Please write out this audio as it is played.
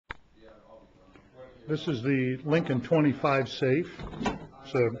This is the Lincoln 25 safe.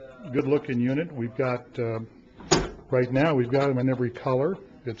 It's a good looking unit. We've got, right now we've got them in every color.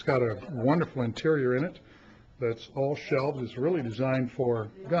 It's got a wonderful interior in it that's all shelves. It's really designed for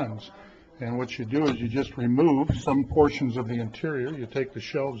guns. And what you do is you just remove some portions of the interior. You take the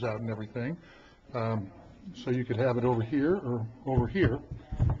shelves out and everything. So you could have it over here or over here.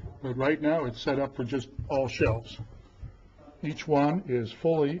 But right now it's set up for just all shelves. Each one is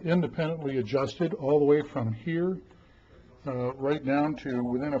fully independently adjusted all the way from here right down to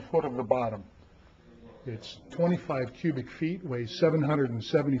within a foot of the bottom. It's 25 cubic feet, weighs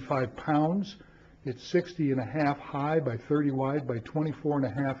 775 pounds. It's 60.5 high by 30 wide by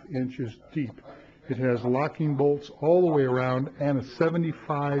 24.5 inches deep. It has locking bolts all the way around and a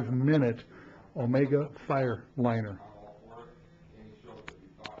 75-minute Omega fire liner.